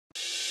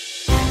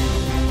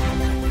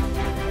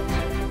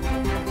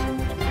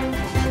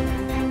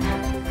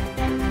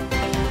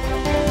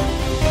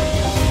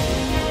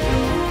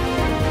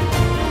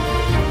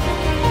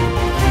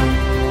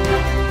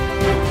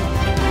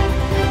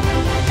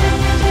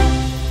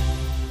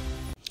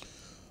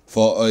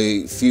For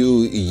a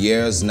few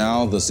years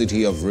now, the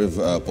city of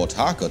Port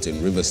Harcourt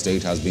in River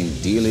State has been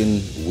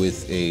dealing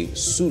with a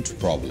soot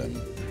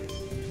problem.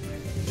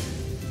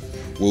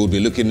 We will be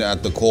looking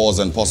at the cause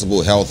and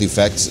possible health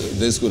effects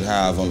this could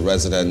have on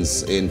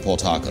residents in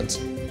Port Harcourt.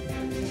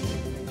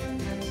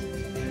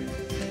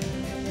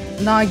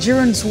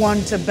 Nigerians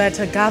want a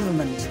better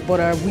government,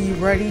 but are we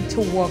ready to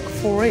work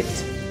for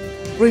it?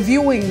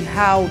 Reviewing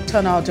how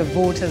turnout of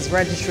voters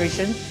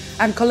registration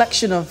and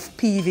collection of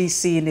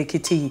PVC in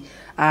Ekiti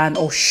and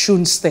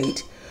Osun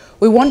State.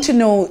 We want to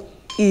know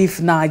if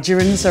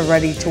Nigerians are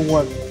ready to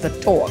work the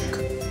talk.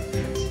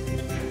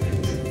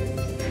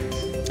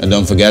 And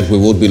don't forget, we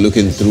will be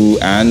looking through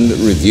and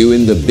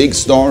reviewing the big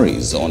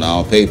stories on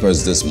our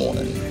papers this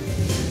morning.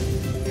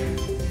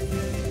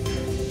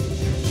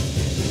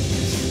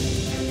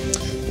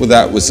 With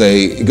that, we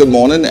say good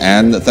morning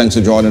and thanks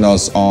for joining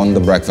us on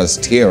The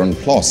Breakfast here on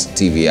Plus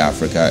TV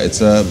Africa.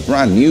 It's a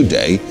brand new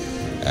day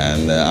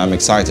and I'm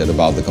excited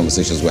about the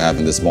conversations we're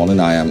having this morning.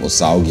 I am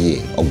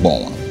Osaugie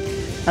Ogbonwa.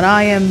 And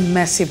I am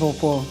Mercy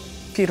Bopo.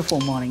 Beautiful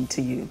morning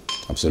to you.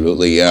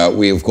 Absolutely.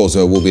 We, of course,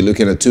 will be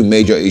looking at two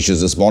major issues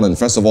this morning.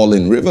 First of all,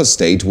 in River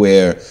State,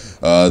 where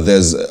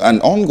there's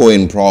an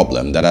ongoing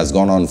problem that has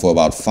gone on for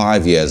about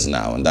 5 years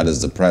now, and that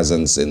is the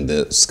presence in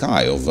the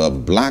sky of a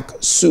black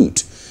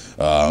soot.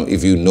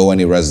 If you know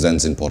any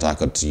residents in Port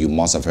Harcourt, you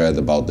must have heard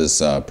about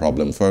this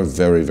problem for a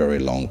very, very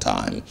long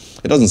time.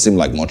 It doesn't seem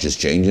like much is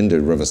changing.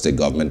 The River State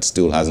government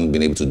still hasn't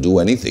been able to do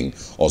anything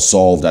or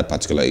solve that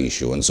particular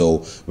issue. And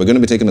so we're going to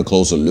be taking a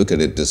closer look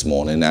at it this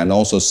morning and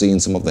also seeing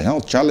some of the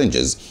health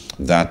challenges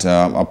that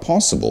are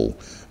possible,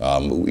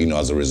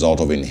 as a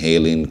result of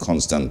inhaling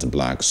constant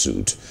black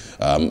soot.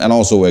 And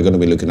also we're going to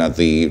be looking at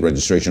the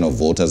registration of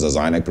voters as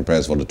INEC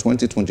prepares for the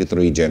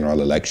 2023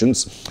 general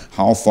elections.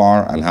 How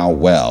far and how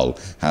well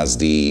has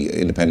the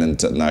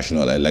Independent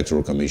National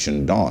Electoral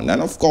Commission done?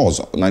 And of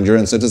course,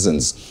 Nigerian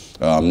citizens,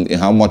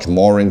 how much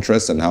more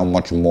interest and how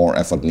much more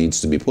effort needs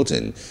to be put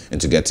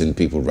into getting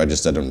people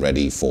registered and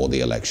ready for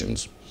the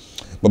elections.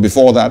 But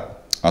before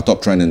that, our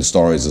top trending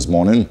stories this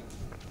morning.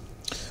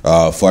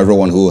 For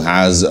everyone who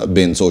has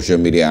been social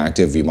media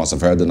active, you must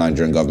have heard the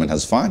Nigerian government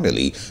has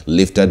finally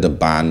lifted the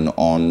ban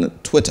on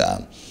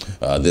Twitter.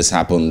 This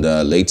happened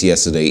late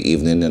yesterday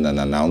evening in an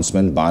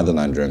announcement by the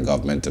Nigerian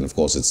government. And of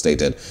course, it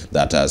stated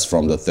that as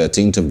from the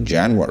 13th of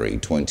January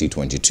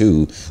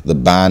 2022, the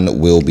ban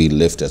will be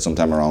lifted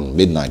sometime around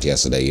midnight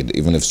yesterday,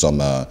 even if some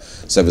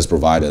service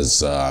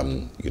providers,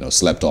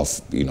 slept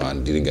off,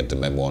 and didn't get the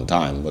memo on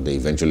time. But they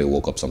eventually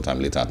woke up sometime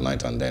late at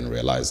night and then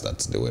realized that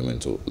they were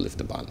meant to lift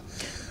the ban.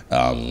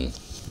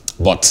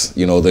 But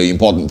the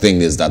important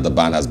thing is that the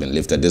ban has been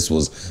lifted. This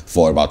was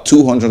for about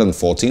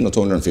 214 or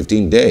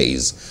 215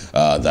 days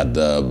that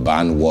the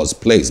ban was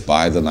placed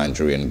by the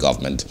Nigerian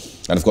government.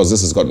 And of course,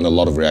 this has gotten a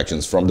lot of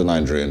reactions from the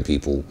Nigerian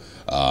people,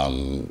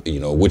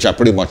 which are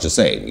pretty much the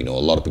same. A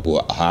lot of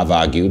people have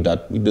argued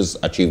that we just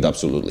achieved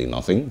absolutely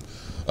nothing.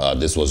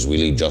 This was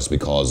really just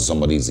because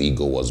somebody's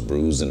ego was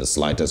bruised in the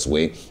slightest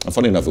way. And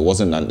funny enough, it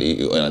wasn't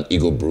an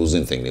ego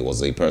bruising thing. It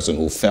was a person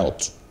who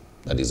felt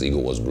that his ego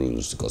was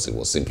bruised because it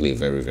was simply a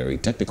very, very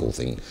technical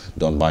thing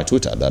done by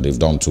Twitter that they've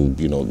done to,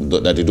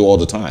 that they do all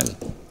the time.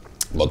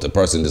 But the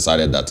person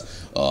decided that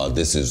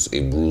this is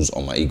a bruise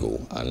on my ego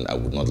and I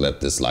would not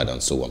let this slide,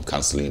 and so I'm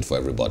cancelling it for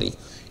everybody.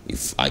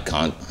 If I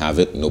can't have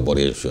it,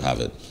 nobody else should have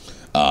it.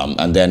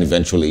 And then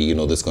eventually,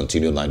 this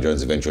continued.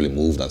 Nigerians eventually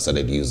moved and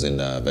started using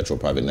virtual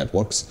private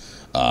networks.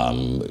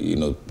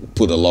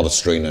 Put a lot of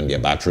strain on their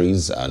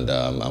batteries and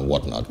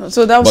whatnot.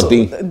 So that was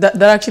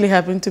that actually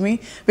happened to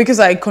me because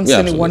I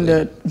constantly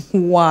wondered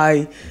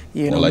why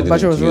the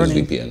battery was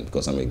running. VPN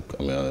because I'm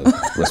a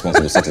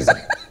responsible citizen.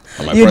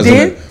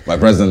 And my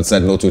president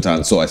said no Twitter,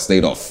 and so I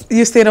stayed off.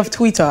 You stayed off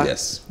Twitter?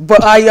 Yes.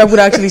 But I would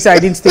actually say I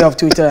didn't stay off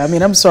Twitter. I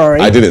mean, I'm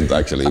sorry. I didn't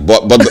actually,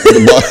 but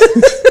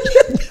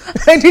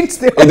I didn't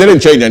stay off. It didn't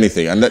change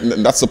anything, and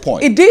that's the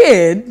point. It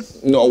did.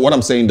 No, what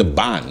I'm saying, the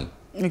ban.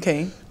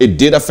 Okay. It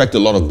did affect a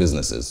lot of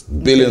businesses.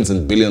 Billions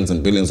and billions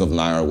and billions of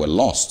naira were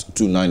lost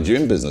to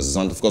Nigerian businesses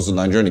and, of course, the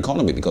Nigerian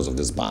economy because of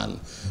this ban.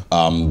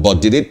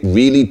 But did it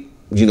really,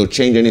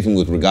 change anything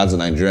with regards to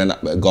the Nigerian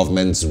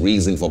government's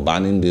reason for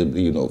banning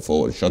the,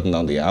 for shutting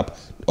down the app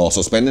or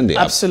suspending the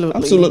app? Absolutely.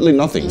 Absolutely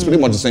nothing. It's pretty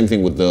much the same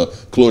thing with the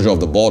closure of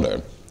the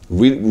border.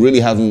 We really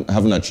haven't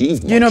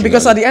achieved much.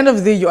 Because at the end of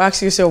the day, you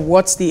ask yourself,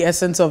 what's the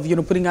essence of,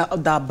 putting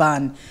out that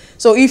ban?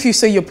 So if you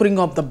say you're putting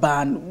up the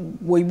ban,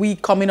 were we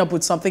coming up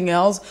with something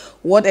else?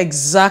 What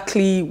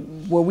exactly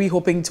were we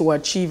hoping to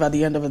achieve at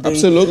the end of the day?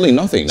 Absolutely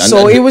nothing.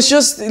 So it was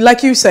just,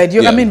 like you said,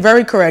 I mean,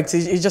 very correct.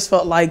 It just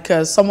felt like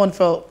someone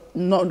felt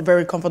not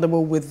very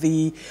comfortable with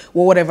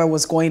whatever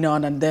was going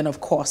on, and then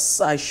of course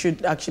I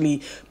should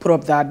actually put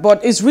up that.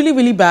 But it's really,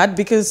 really bad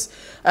because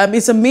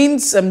it's a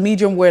means and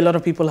medium where a lot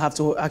of people have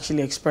to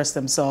actually express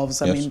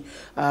themselves. I mean,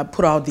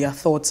 put out their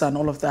thoughts and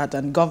all of that,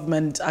 and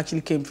government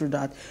actually came through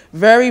that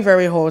very,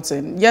 very hot.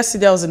 And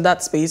yesterday I was in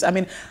that space. I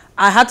mean,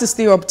 I had to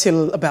stay up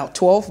till about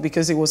 12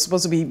 because it was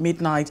supposed to be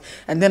midnight.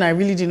 And then I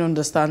really didn't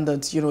understand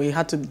that, you know, it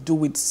had to do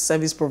with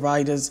service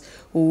providers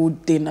who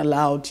didn't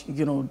allow,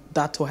 you know,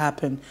 that to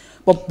happen.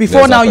 But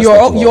before now,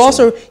 you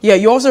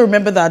also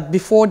remember that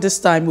before this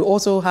time, we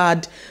also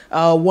had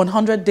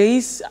 100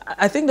 days.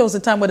 I think there was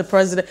a time where the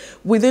president,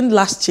 within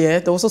last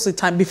year, there was also a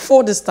time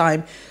before this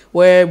time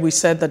where we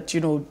said that, you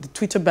know, the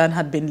Twitter ban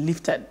had been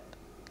lifted.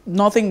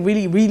 Nothing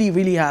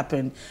really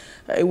happened.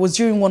 It was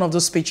during one of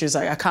those speeches.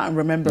 I can't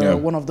remember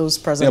one of those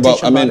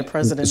presentations by the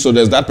president. So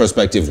there's that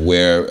perspective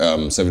where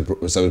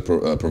service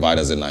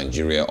providers in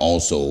Nigeria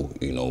also,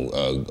 you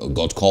know,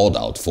 got called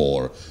out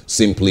for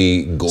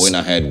simply going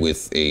ahead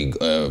with a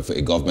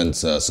government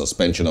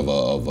suspension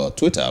of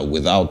Twitter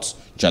without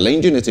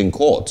challenging it in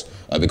court,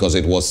 because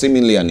it was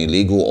seemingly an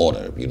illegal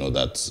order. You know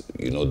that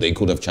they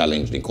could have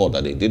challenged in court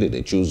that they did it.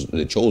 They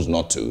chose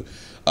not to.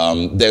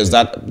 There's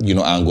that, you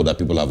know, angle that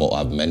people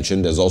have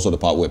mentioned. There's also the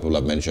part where people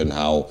have mentioned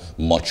how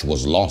much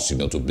was lost, you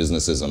know, to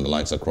businesses and the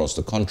likes across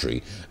the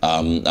country.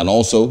 And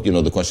also, you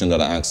know, the question that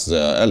I asked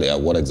earlier,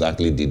 what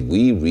exactly did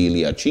we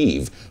really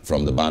achieve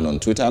from the ban on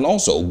Twitter? And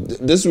also,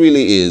 this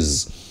really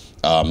is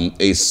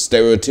a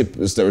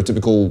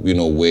stereotypical, you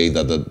know, way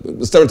that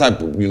the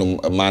stereotype, you know,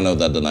 manner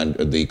that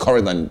the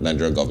current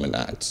Nigerian government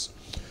acts.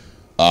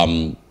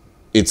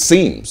 It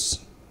seems,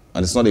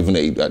 and it's not even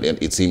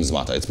it seems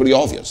matter, it's pretty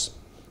obvious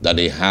that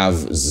they have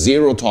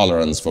zero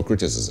tolerance for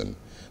criticism,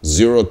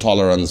 zero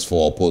tolerance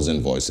for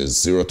opposing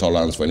voices, zero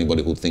tolerance for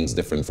anybody who thinks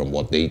different from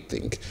what they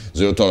think,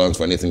 zero tolerance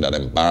for anything that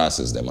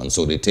embarrasses them. And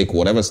so they take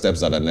whatever steps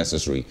that are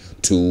necessary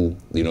to,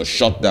 you know,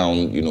 shut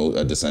down, you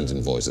know,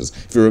 dissenting voices.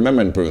 If you remember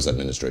in the previous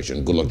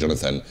administration, Goodluck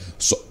Jonathan,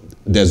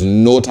 there's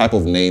no type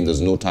of name,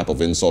 there's no type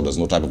of insult, there's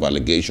no type of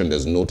allegation,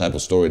 there's no type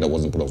of story that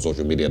wasn't put on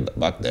social media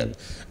back then.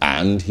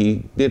 And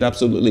he did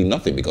absolutely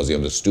nothing because he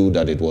understood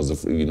that it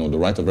was, you know, the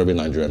right of every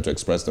Nigerian to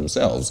express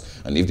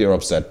themselves. And if they're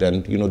upset,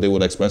 then, you know, they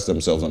would express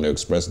themselves and they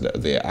express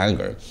their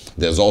anger.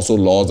 There's also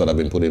laws that have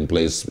been put in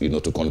place, you know,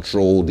 to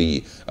control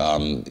the,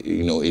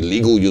 you know,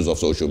 illegal use of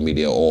social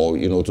media, or,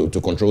 you know, to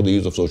control the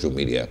use of social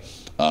media,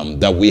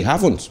 that we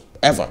haven't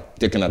ever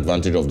taken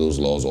advantage of those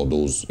laws or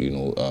those, you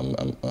know,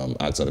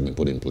 acts that have been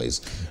put in place.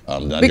 The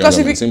Nigerian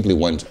government simply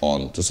went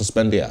on to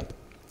suspend the app.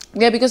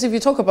 Yeah, because if you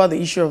talk about the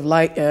issue of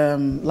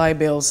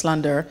libel,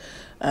 slander,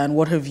 and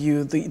what have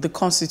you, the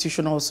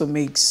Constitution also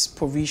makes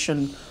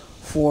provision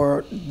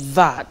for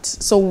that.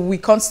 So we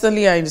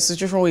constantly are in the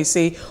situation where we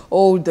say,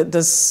 oh,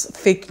 there's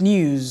fake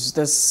news,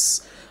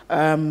 there's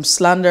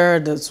slander,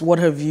 there's what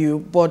have you.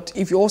 But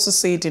if you also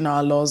say it in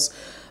our laws,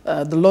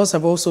 the laws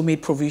have also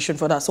made provision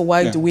for that. So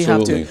why do we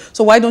have to?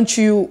 So why don't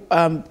you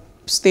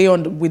stay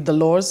on with the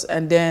laws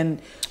and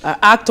then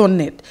act on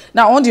it?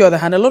 Now, on the other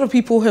hand, a lot of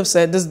people have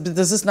said there's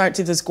this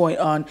narrative that's going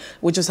on,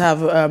 which is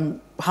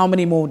have how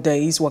many more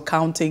days we're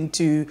counting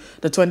to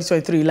the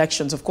 2023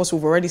 elections. Of course,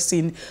 we've already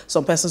seen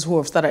some persons who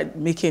have started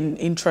making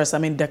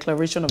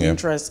declaration of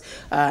interest,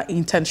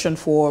 intention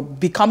for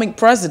becoming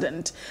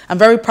president. And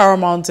very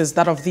paramount is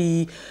that of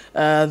the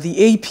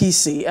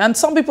APC. And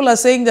some people are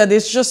saying that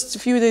it's just a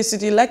few days to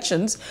the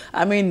elections.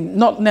 I mean,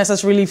 not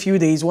necessarily a few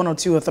days, 1 or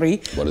 2 or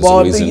 3, but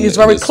it's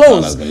very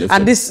close.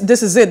 And this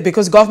is it,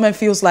 because government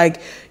feels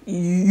like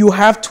you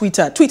have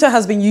Twitter. Twitter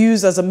has been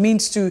used as a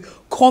means to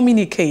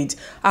communicate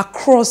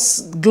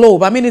across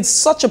globe. I mean, it's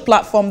such a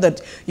platform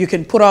that you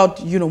can put out,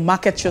 you know,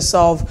 market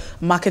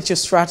yourself, market your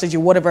strategy,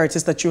 whatever it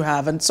is that you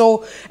have. And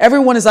so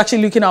everyone is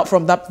actually looking out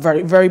from that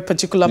very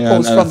particular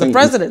post from the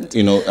president.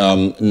 You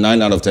know,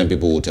 9 out of 10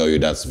 people will tell you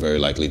that's very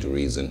likely the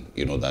reason,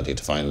 you know, that it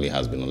finally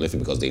has been lifted,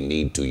 because they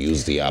need to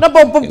use the app. No,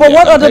 but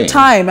what other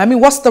time? I mean,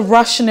 what's the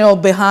rationale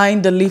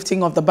behind the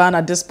lifting of the ban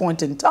at this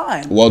point in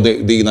time? Well,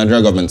 the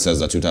Nigerian government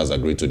says that Twitter has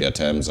agreed to their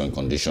terms and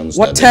conditions.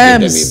 What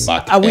terms?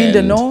 Are we in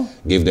the know?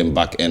 Give them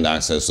back-end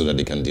access so that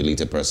they can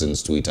delete a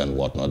person's tweet and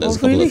whatnot. There's a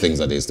couple of things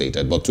that they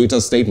stated. But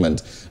Twitter's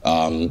statement,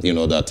 you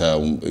know, that,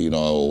 you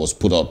know, was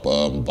put up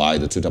by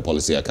the Twitter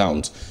policy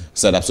account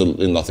said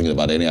absolutely nothing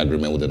about any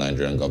agreement with the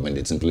Nigerian government.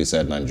 It simply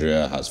said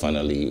Nigeria has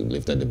finally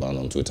lifted the ban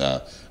on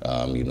Twitter.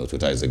 You know,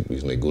 Twitter is a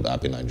good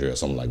app in Nigeria,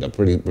 something like that.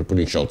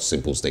 Pretty short,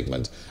 simple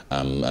statement,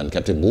 and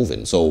kept it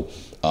moving. So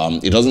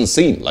it doesn't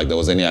seem like there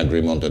was any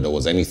agreement or there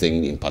was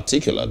anything in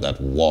particular that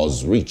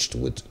was reached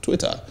with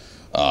Twitter.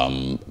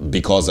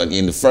 Because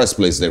in the first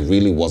place, there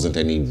really wasn't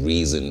any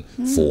reason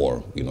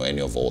for, you know,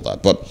 any of all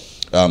that. But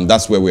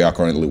that's where we are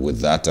currently with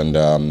that.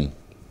 And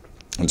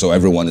so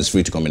everyone is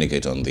free to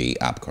communicate on the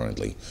app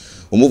currently.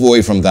 We'll move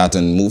away from that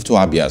and move to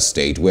Abia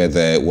State, where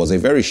there was a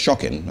very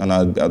shocking, and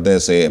I dare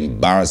say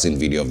embarrassing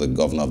video of the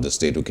governor of the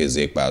state,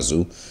 Okezie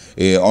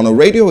Ikpeazu, on a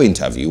radio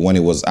interview when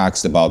he was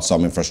asked about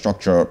some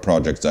infrastructure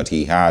projects that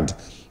he had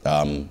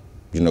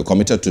you know,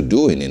 committed to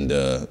doing in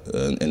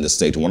the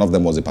state. One of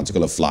them was a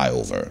particular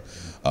flyover.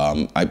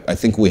 I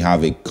think we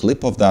have a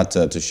clip of that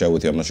to share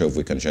with you. I'm not sure if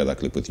we can share that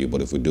clip with you,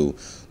 but if we do,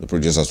 the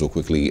producers will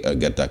quickly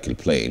get that clip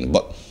playing.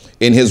 But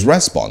in his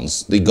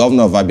response, the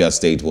governor of Abia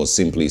State was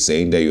simply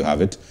saying, there you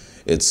have it.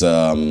 It's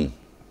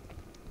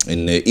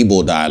in the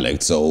Igbo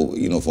dialect. So,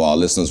 you know, for our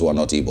listeners who are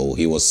not Igbo,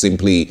 he was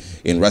simply,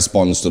 in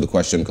response to the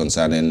question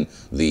concerning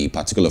the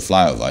particular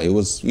flyover, he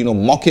was, you know,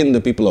 mocking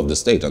the people of the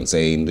state and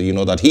saying, you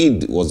know, that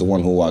he was the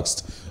one who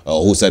asked,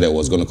 who said it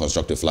was going to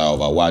construct a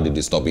flyover. Why did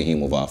he stopping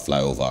him over a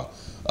flyover?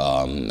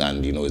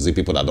 And, you know, is it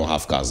people that don't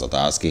have cars that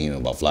are asking him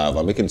about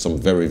flyover, making some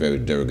very, very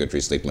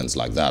derogatory statements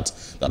like that,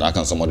 that how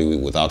can somebody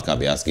without car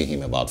be asking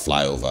him about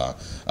flyover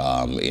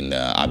in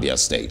Abia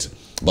State?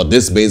 But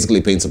this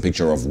basically paints a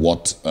picture of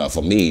what,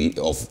 for me,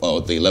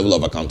 of the level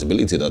of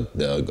accountability that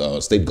the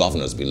state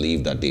governors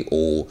believe that they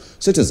owe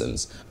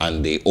citizens,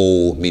 and they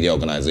owe media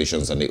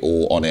organizations, and they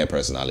owe on-air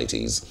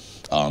personalities.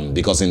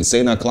 Because in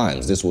saner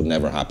climes, this would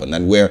never happen.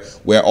 And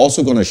we're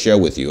also going to share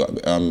with you,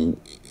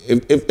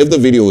 if the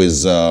video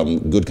is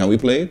good, can we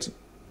play it?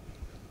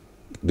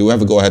 Do we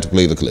have to go ahead to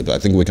play the clip? I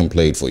think we can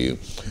play it for you.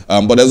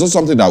 But there's also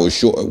something that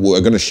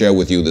we're going to share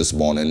with you this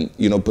morning,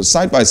 you know,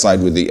 side by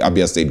side with the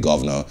Abia State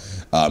governor,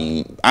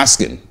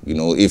 asking, you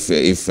know, if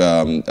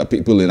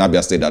people in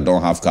Abia State that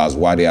don't have cars,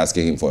 why are they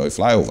asking him for a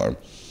flyover?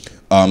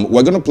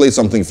 We're going to play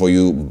something for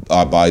you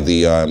by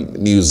the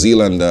New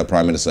Zealand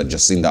Prime Minister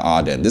Jacinda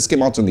Ardern. This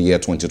came out in the year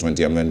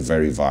 2020 and went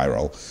very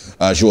viral.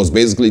 She was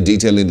basically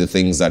detailing the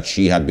things that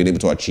she had been able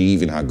to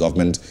achieve in her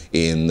government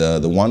in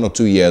the 1 or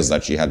 2 years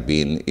that she had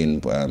been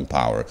in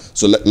power.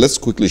 So let's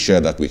quickly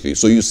share that with you.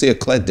 So you see a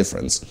clear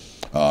difference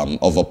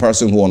of a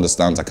person who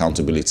understands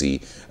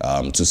accountability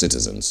to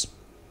citizens.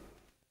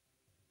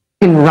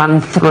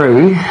 Run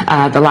through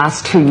the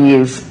last 2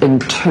 years in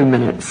 2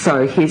 minutes.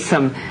 So here's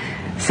some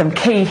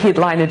key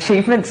headline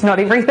achievements, not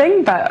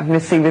everything, but I'm going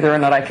to see whether or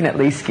not I can at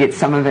least get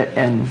some of it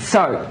in.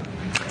 So,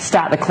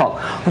 start the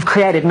clock. We've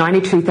created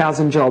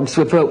 92,000 jobs.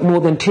 We've built more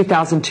than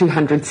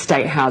 2,200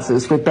 state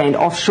houses. We've banned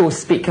offshore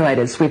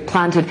speculators. We've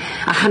planted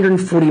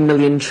 140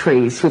 million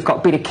trees. We've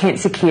got better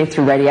cancer care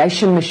through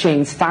radiation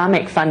machines,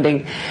 Pharmac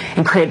funding,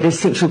 and created an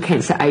essential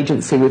cancer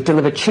agency. We've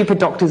delivered cheaper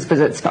doctors'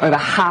 visits for over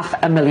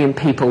 500,000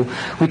 people.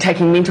 We're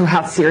taking mental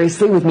health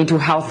seriously with mental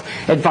health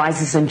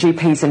advisors and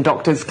GPs and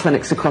doctors'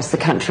 clinics across the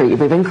country.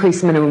 We've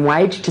increased minimum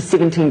wage to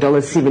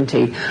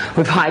 $17.70.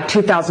 We've hired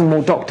 2,000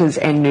 more doctors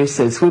and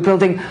nurses. We're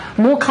building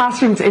more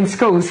classrooms in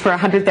schools for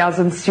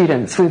 100,000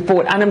 students. We've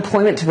brought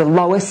unemployment to the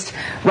lowest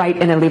rate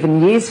in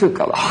 11 years. We've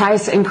got the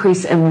highest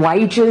increase in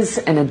wages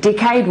in a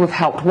decade. We've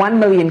helped 1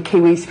 million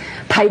Kiwis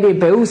pay their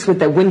bills with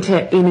their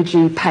winter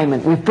energy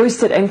payment. We've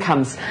boosted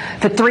incomes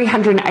for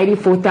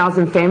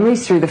 384,000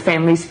 families through the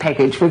Families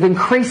Package. We've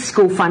increased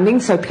school funding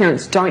so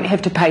parents don't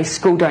have to pay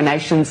school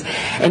donations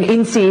and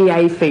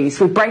NCEA fees.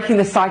 We're breaking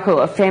the cycle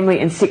of family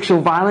and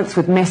sexual violence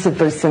with massive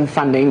boosts in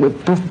funding.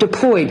 We've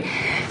deployed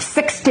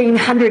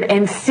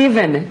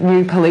 1,607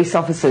 new police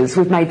officers.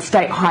 We've made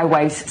state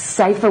highways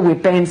safer.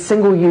 We've banned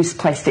single-use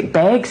plastic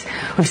bags.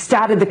 We've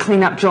started the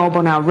clean-up job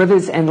on our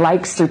rivers and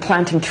lakes through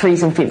planting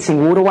trees and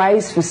fencing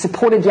waterways. We've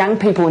supported young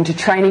people into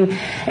training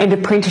and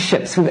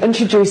apprenticeships. We've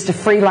introduced a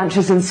free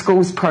lunches in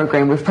schools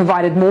program. We've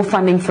provided more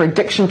funding for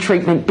addiction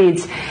treatment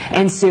beds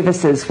and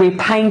services. We're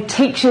paying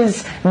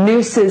teachers,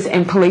 nurses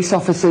and police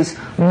officers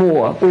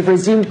more. We've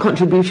resumed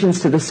contributions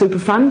to the super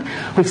fund.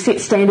 We've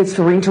set standards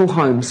for rental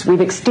homes.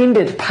 We've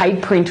extended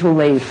paid parental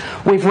leave.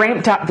 We've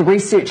ramped up the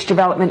research,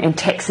 development and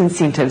tax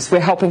incentives. We're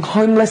helping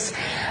homeless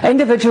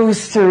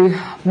individuals through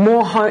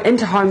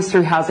into homes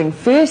through Housing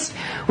First.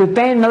 We've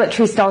banned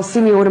military-style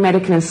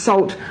semi-automatic and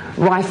assault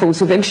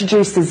rifles. We've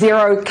introduced the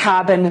zero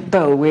carbon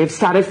bill. We've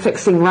started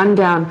fixing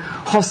rundown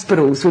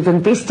hospitals. We've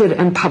invested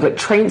in public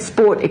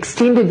transport,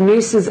 extended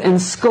nurses in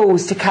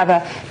schools to cover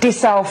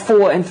decile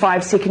 4 and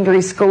 5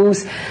 secondary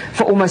schools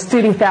for almost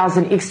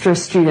 30,000 extra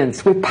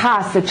students. We've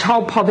passed the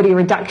Child Poverty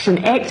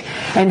Reduction Act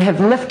and have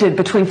lifted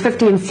between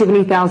 50 and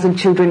 70,000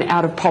 children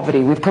out of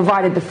poverty. We've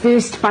provided the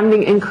first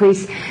funding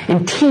increase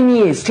in 10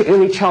 years to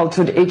early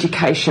childhood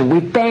education.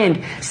 We've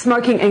banned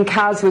smoking in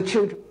cars with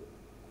children.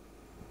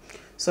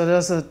 So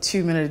there's a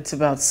 2 minutes,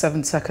 about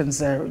 7 seconds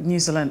there. New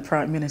Zealand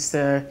Prime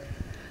Minister,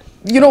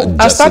 you know,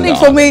 outstanding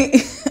for me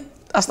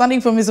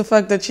is the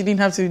fact that she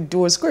didn't have to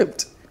do a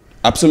script.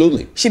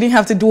 Absolutely. She didn't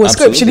have to do a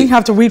script. She didn't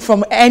have to read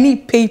from any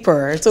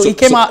paper. So it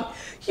came out,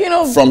 you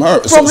know, from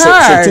her. So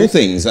two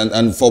things.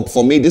 And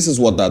for me, this is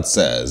what that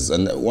says.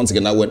 And once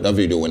again, that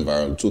video went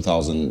viral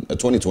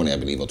 2020, I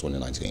believe, or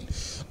 2019.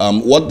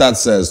 What that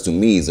says to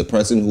me is a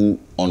person who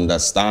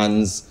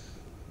understands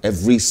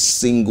every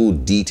single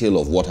detail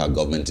of what her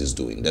government is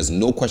doing. There's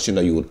no question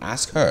that you would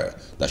ask her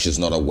that she's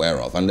not aware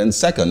of. And then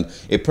second,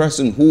 a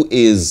person who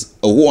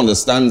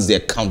understands the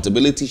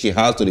accountability she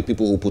has to the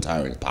people who put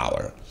her in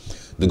power.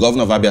 The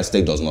governor of Abia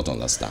State does not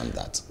understand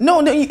that. No,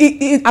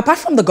 apart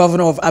from the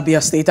governor of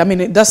Abia State, I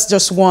mean, that's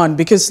just one,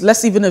 because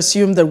let's even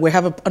assume that we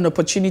have an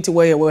opportunity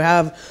where we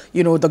have,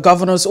 you know, the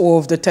governors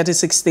of the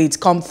 36 states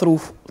come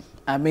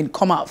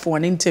out for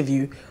an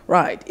interview,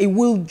 right? It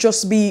will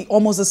just be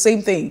almost the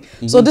same thing.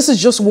 Mm-hmm. So this is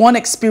just one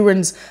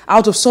experience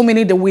out of so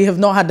many that we have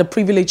not had the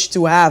privilege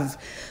to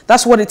have.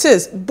 That's what it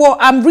is. But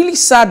I'm really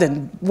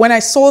saddened when I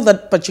saw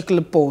that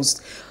particular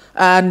post.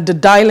 And the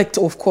dialect,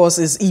 of course,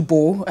 is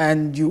Igbo,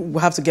 and you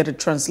have to get a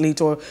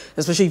translator,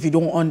 especially if you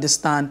don't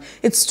understand.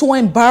 It's so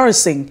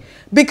embarrassing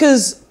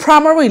because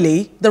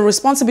primarily the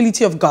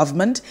responsibility of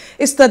government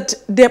is that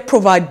they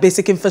provide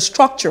basic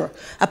infrastructure.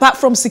 Apart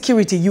from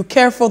security, you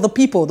care for the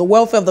people, the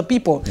welfare of the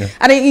people. Yeah.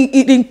 And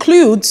it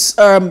includes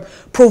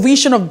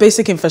provision of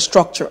basic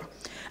infrastructure.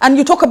 And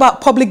you talk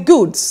about public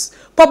goods.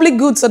 Public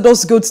goods are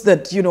those goods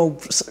that, you know,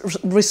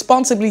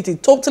 responsibility,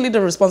 totally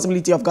the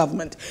responsibility of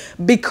government.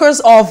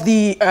 Because of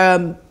the,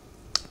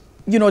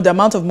 you know, the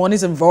amount of money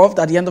is involved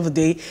at the end of the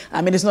day,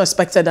 I mean, it's not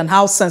expected, and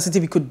how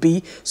sensitive it could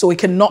be. So it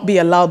cannot be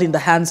allowed in the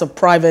hands of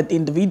private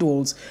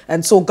individuals.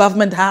 And so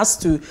government has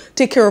to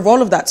take care of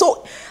all of that.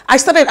 So I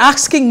started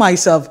asking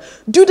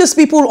myself, do these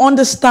people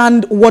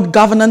understand what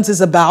governance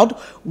is about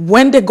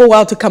when they go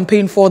out to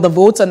campaign for the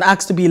votes and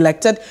ask to be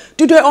elected?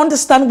 Do they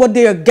understand what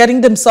they are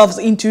getting themselves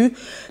into?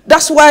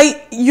 That's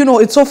why, you know,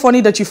 it's so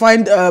funny that you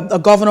find a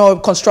governor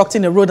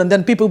constructing a road and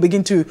then people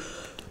begin to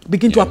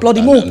applaud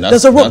him. Oh,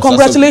 there's a road,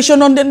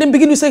 congratulations on, and then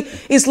begin to say,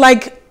 it's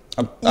like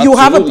you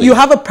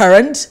have a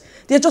parent.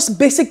 They're just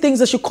basic things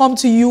that should come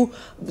to you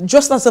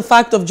just as a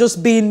fact of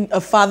just being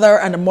a father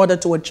and a mother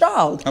to a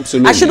child.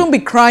 Absolutely. I shouldn't be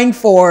crying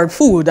for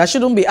food. I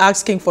shouldn't be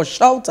asking for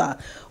shelter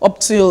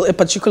up till a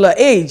particular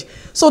age.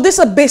 So these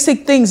are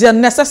basic things. They're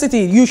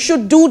necessity. You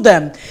should do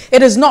them.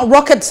 It is not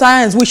rocket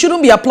science. We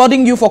shouldn't be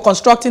applauding you for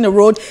constructing a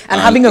road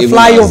and having a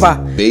flyover.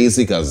 As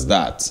basic as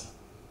that,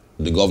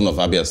 the governor of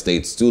Abia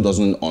State still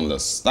doesn't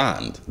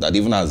understand that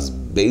even as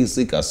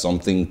basic as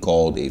something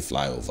called a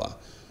flyover,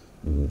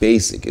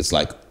 basic, it's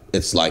like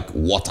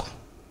water.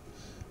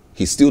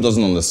 He still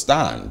doesn't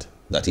understand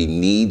that he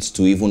needs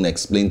to even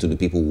explain to the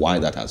people why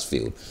that has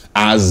failed.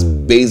 As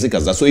basic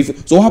as that. So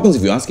what happens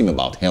if you ask him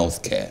about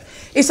healthcare?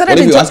 What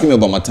if you ask him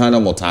about maternal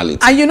mortality?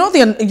 And you know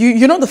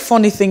the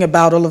funny thing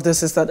about all of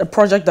this is that a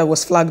project that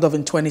was flagged off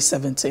in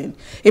 2017,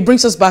 it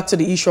brings us back to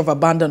the issue of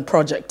abandoned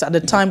project. At the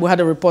time, we had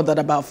a report that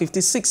about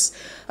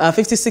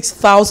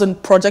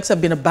 56,000 projects have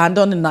been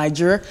abandoned in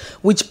Nigeria,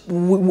 which,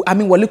 I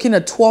mean, we're looking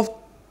at 12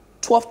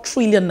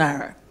 trillion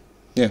naira.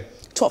 Yeah.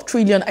 12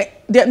 trillion,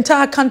 the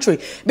entire country,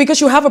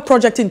 because you have a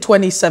project in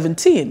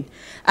 2017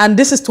 and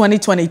this is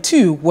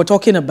 2022 we're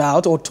talking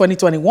about, or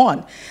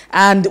 2021,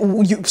 and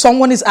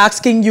someone is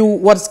asking you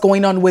what's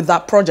going on with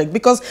that project,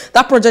 because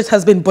that project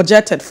has been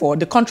budgeted for,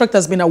 the contract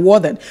has been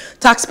awarded,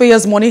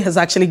 taxpayers' money has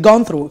actually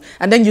gone through,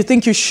 and then you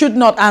think you should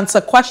not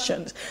answer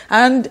questions.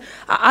 And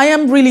I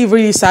am really,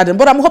 really saddened,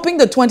 but I'm hoping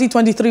that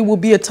 2023 will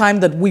be a time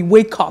that we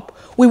wake up.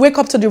 We wake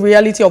up to the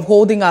reality of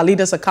holding our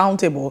leaders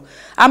accountable.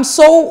 I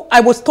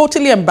was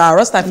totally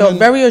embarrassed. I felt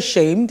very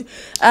ashamed.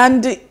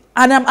 And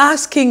I'm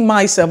asking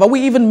myself, are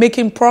we even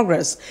making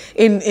progress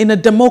in a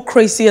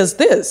democracy as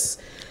this?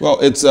 Well,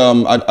 it's,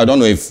 I don't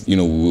know if, you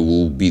know, we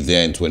will be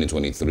there in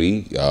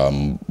 2023.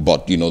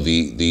 But, you know,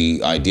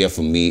 the idea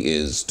for me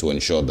is to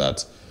ensure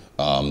that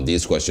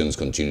these questions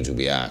continue to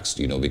be asked,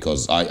 you know,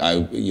 because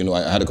I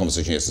had a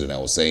conversation yesterday and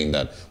I was saying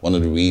that one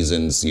of the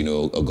reasons, you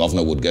know, a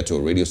governor would get to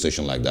a radio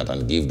station like that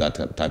and give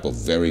that type of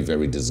very,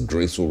 very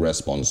disgraceful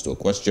response to a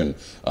question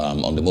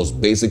on the most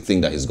basic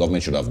thing that his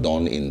government should have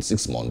done in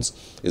 6 months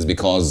is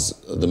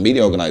because the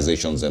media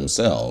organizations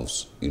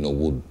themselves, you know,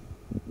 would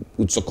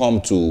succumb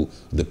to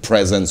the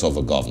presence of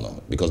a governor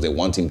because they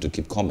want him to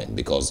keep coming,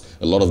 because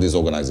a lot of these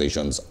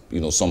organizations,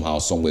 you know, somehow,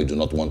 some way do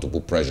not want to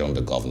put pressure on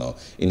the governor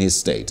in his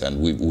state.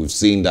 And we've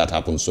seen that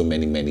happen so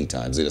many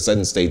times. There are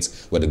certain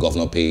states where the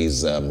governor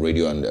pays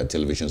radio and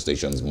television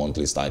stations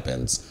monthly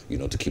stipends, you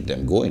know, to keep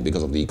them going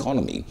because of the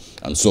economy.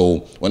 And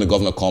so when the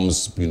governor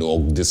comes, you know,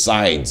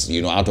 decides,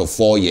 you know, out of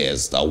 4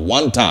 years, that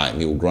one time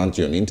he will grant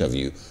you an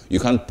interview, you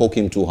can't poke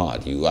him too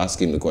hard. You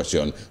ask him the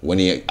question, when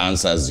he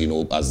answers, you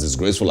know, as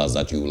disgraceful as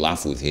that, you laugh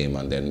with him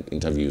and then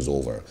interview is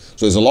over.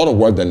 So there's a lot of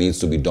work that needs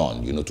to be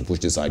done, you know, to push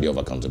this idea of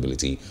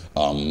accountability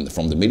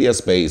from the media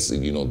space,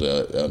 you know,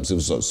 the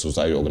civil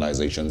society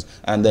organizations,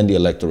 and then the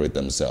electorate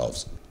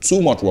themselves.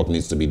 Too much work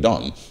needs to be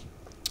done,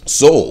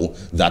 so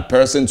that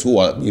persons who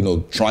are, you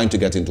know, trying to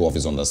get into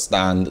office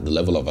understand the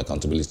level of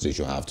accountability they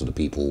should have to the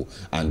people,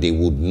 and they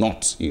would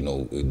not, you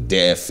know,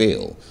 dare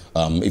fail.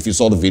 If you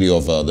saw the video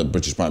of the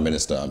British Prime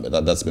Minister,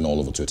 that's been all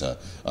over Twitter,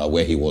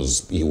 where he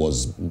was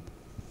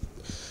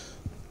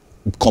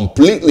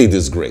completely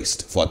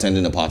disgraced for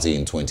attending a party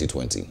in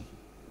 2020.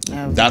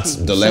 That's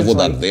the level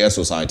that their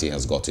society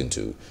has got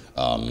into.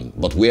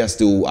 But we are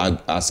still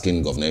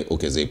asking Governor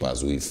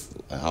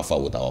Okezeikpe, how far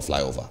with our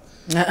flyover?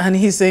 And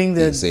he's saying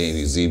that... He's saying,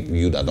 is it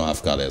you that don't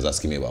have car that is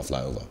asking me about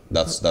flyover?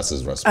 That's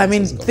his response. I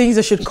mean, things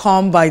that should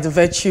come by the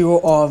virtue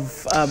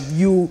of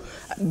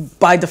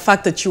by the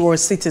fact that you are a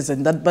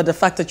citizen, by the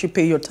fact that you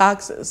pay your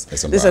taxes.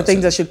 These are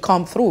things that should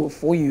come through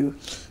for you.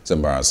 It's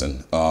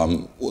embarrassing.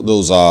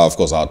 Those are, of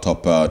course, our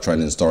top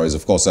trending stories.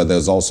 Of course,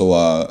 there's also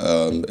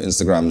an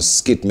Instagram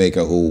skit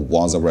maker who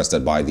was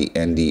arrested by the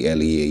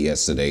NDLEA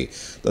yesterday.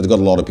 That got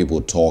a lot of people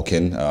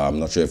talking. I'm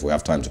not sure if we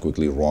have time to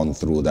quickly run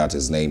through that.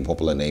 His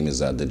popular name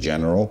is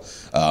DGeneral.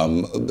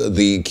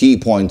 The key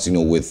points, you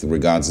know, with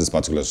regards to this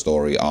particular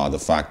story are the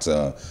fact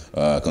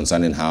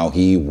concerning how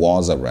he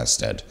was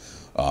arrested.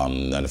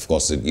 And of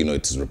course, it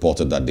is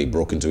reported that they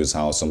broke into his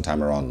house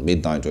sometime around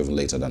midnight or even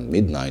later than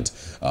midnight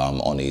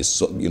on a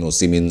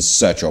seeming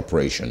search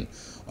operation.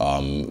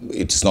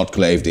 It's not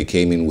clear if they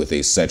came in with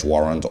a search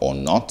warrant or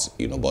not,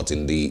 but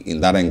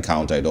in that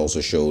encounter, it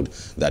also showed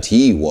that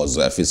he was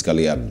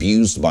physically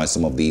abused by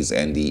some of these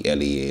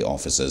NDLEA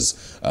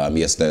officers.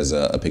 Yes, there's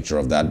a picture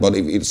of that. But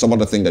some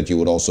other thing that you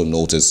would also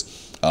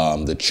notice,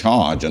 the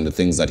charge and the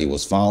things that he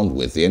was found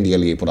with. The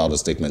NDLEA put out a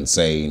statement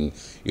saying,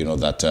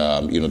 that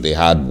they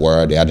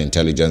had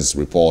intelligence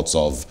reports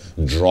of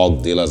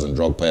drug dealers and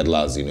drug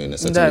peddlers, in a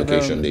certain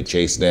location. They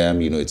chased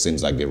them. It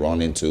seems like they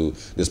run into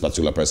this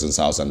particular person's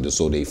house, and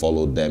so they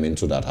followed them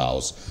into that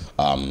house,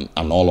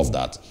 and all of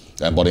that.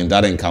 But in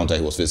that encounter,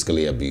 he was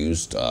physically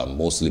abused,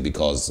 mostly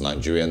because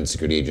Nigerian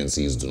security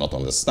agencies do not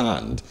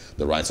understand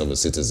the rights of a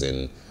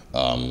citizen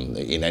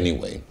in any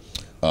way.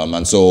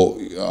 And so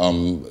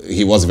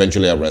he was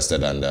eventually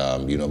arrested, and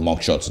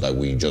mugshots that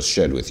we just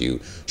shared with you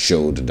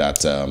showed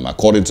that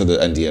according to the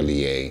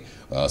NDLEA,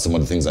 some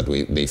of the things that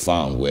they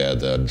found were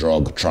the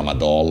drug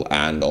tramadol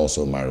and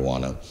also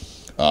marijuana.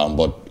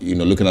 But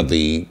looking at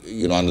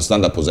I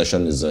understand that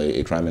possession is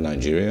a crime in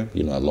Nigeria,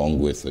 along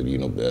with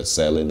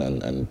selling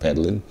and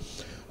peddling.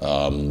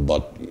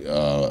 But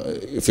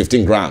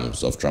 15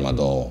 grams of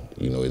tramadol,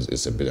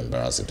 is a bit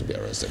embarrassing to be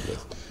arrested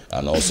with.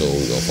 And also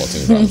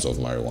 14 grams of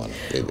marijuana.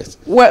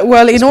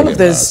 Well, in all of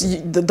this,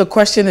 the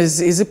question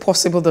is it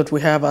possible that we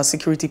have our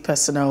security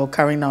personnel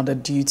carrying out their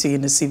duty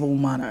in a civil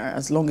manner,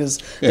 as long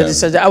as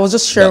I was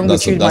just sharing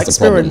with you my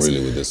experience.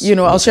 Really with this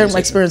I was sharing my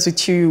experience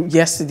with you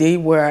yesterday,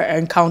 where I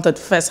encountered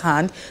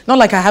firsthand, not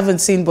like I haven't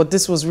seen, but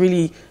this was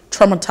really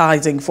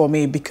traumatizing for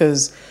me,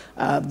 because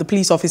the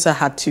police officer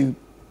had to,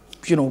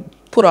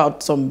 put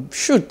out some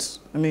shoot.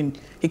 I mean,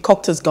 he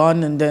cocked his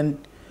gun and then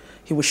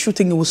he was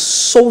shooting. It was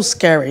so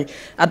scary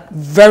at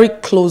very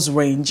close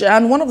range.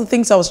 And one of the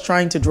things I was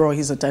trying to draw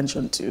his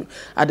attention to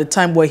at the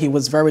time, where he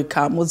was very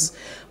calm, was,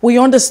 we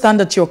understand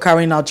that you're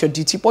carrying out your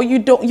duty, but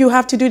you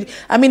have to do it.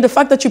 I mean, the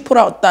fact that you put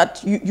out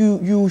that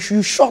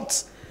you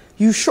shot.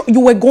 You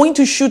were going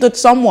to shoot at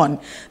someone.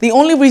 The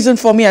only reason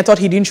for me, I thought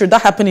he didn't shoot.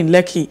 That happened in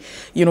Lekki,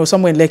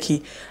 somewhere in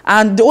Lekki.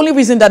 And the only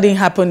reason that didn't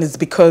happen is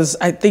because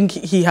I think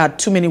he had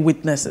too many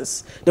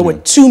witnesses. There were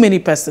too many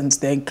persons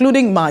there,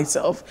 including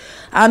myself.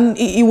 And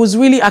it was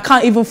really, I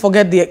can't even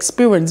forget the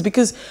experience,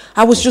 because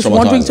I was just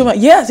wondering to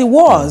myself. Yes, it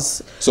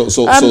was. So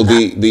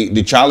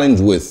the challenge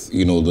with,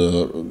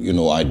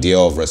 the idea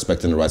of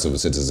respecting the rights of a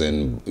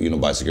citizen,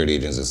 by security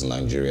agencies in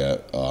Nigeria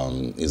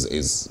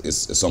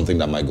is something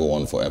that might go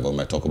on forever. We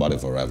might talk about it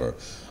forever.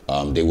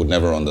 They would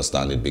never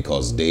understand it,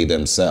 because they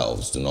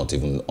themselves do not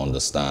even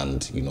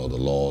understand, the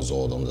laws,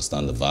 or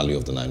understand the value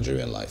of the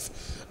Nigerian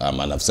life.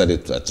 And I've said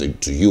it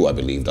to you, I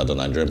believe, that the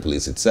Nigerian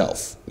police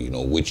itself,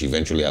 which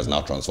eventually has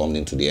now transformed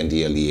into the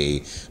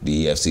NDLEA,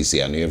 the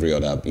FCC, and every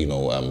other,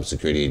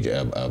 security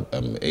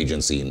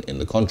agency in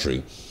the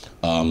country,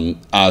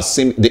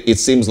 it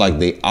seems like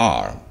they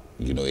are,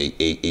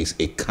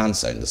 a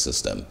cancer in the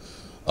system.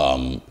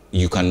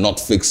 You cannot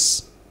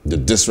fix the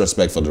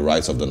disrespect for the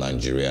rights of the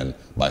Nigerian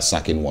by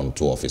sacking 1 or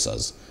 2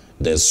 officers.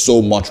 There's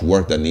so much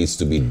work that needs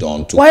to be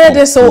done to. Why are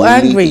they so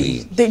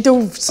angry? They're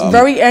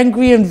very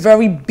angry and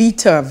very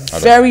bitter.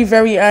 Very,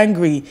 very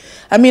angry.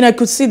 I mean, I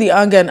could see the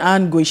anger and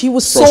anguish. He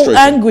was so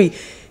angry.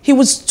 He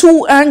was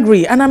too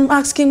angry. And I'm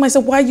asking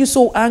myself, why are you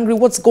so angry?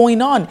 What's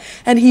going on?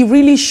 And he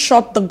really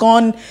shot the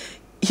gun.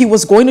 He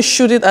was going to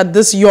shoot it at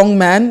this young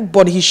man,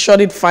 but he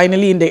shot it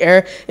finally in the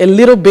air a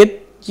little bit.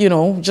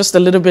 Just a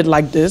little bit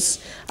like this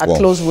at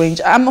close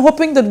range. I'm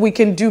hoping that we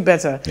can do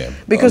better,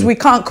 because we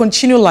can't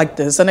continue like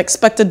this and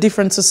expect a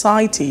different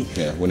society.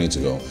 Yeah, we need to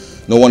go.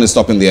 No one is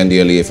stopping the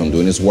NDLEA from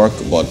doing its work,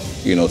 but,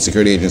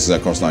 security agencies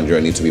across Nigeria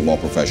need to be more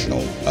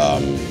professional.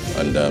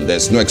 And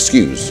there's no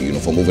excuse,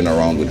 for moving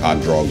around with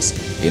hard drugs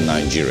in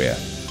Nigeria.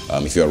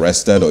 If you're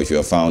arrested, or if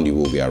you're found, you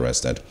will be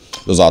arrested.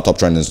 Those are our top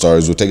trending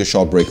stories. We'll take a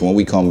short break, and when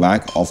we come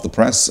back off the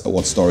press,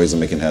 what stories are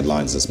making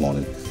headlines this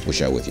morning, we'll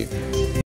share with you.